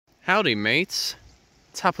Howdy, mates.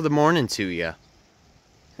 Top of the morning to ya.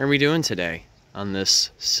 How are we doing today on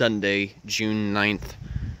this Sunday, June 9th,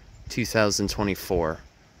 2024?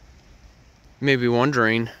 You may be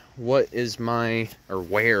wondering, where is my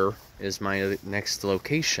next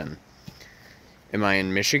location? Am I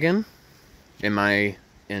in Michigan? Am I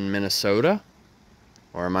in Minnesota?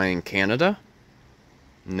 Or am I in Canada?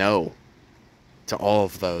 No, to all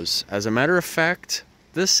of those. As a matter of fact,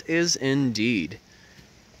 this is indeed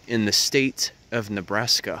in the state of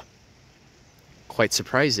Nebraska. Quite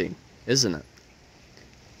surprising, isn't it?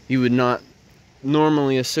 You would not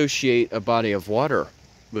normally associate a body of water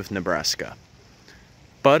with Nebraska.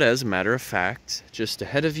 But as a matter of fact, just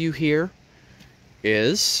ahead of you here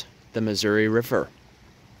is the Missouri River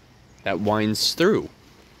that winds through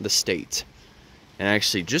the state. And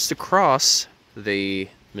actually just across the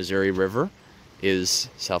Missouri River is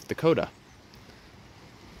South Dakota.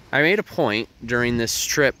 I made a point during this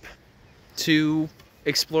trip to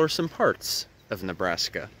explore some parts of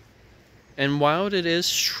Nebraska. And while it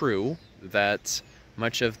is true that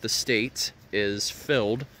much of the state is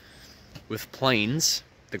filled with plains,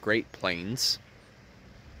 the Great Plains,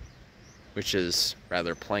 which is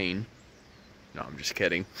rather plain. No, I'm just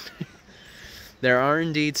kidding. There are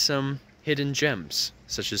indeed some hidden gems,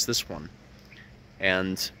 such as this one.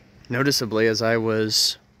 And noticeably, as I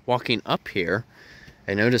was walking up here,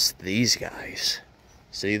 I noticed these guys.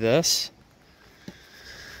 See this?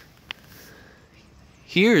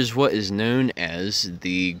 Here's what is known as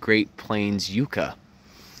the Great Plains Yucca.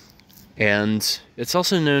 And it's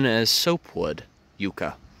also known as soapwood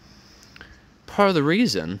yucca. Part of the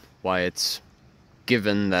reason why it's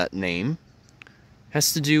given that name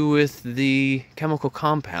has to do with the chemical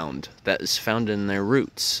compound that is found in their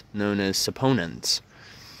roots, known as saponins.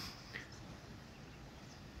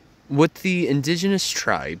 What the indigenous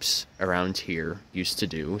tribes around here used to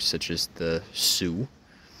do, such as the Sioux,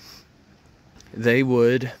 they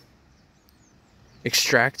would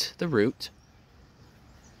extract the root,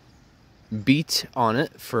 beat on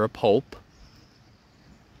it for a pulp,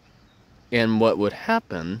 and what would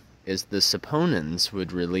happen is the saponins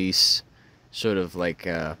would release sort of like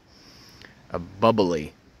a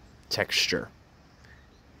bubbly texture.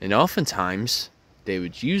 And oftentimes they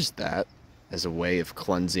would use that as a way of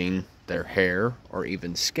cleansing their hair or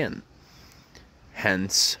even skin.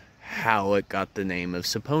 Hence how it got the name of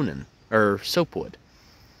saponin, or soapwood.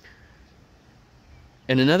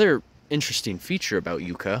 And another interesting feature about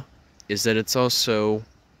yucca is that it's also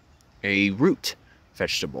a root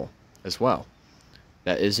vegetable as well.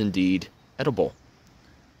 That is indeed edible.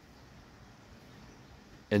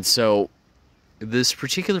 And so this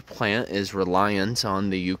particular plant is reliant on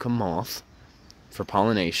the Yucca moth for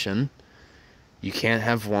pollination. You can't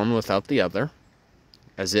have one without the other,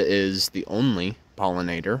 as it is the only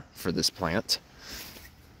pollinator for this plant.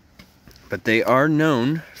 But they are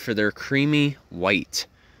known for their creamy white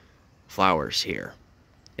flowers here,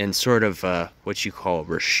 in sort of what you call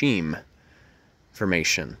raceme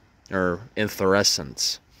formation, or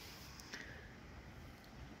inflorescence.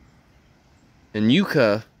 And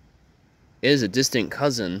yucca is a distant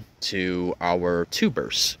cousin to our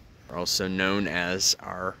tubers, also known as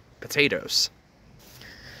our potatoes.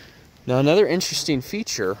 Now, another interesting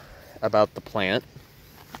feature about the plant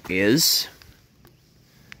is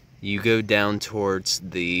you go down towards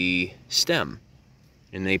the stem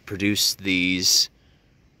and they produce these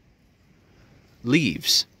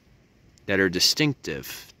leaves that are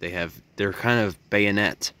distinctive. They're kind of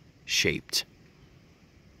bayonet shaped.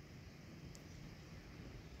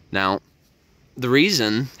 Now, the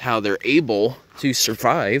reason how they're able to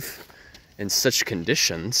survive in such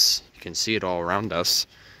conditions, you can see it all around us,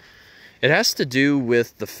 it has to do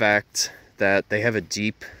with the fact that they have a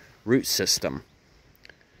deep root system.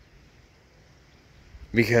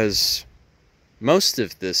 Because most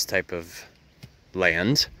of this type of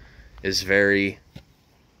land is very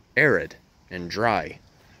arid and dry.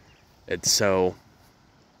 And so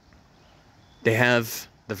they have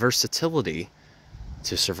the versatility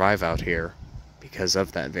to survive out here because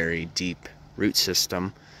of that very deep root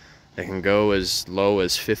system that can go as low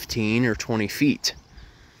as 15 or 20 feet.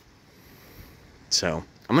 So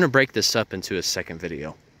I'm going to break this up into a second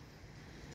video.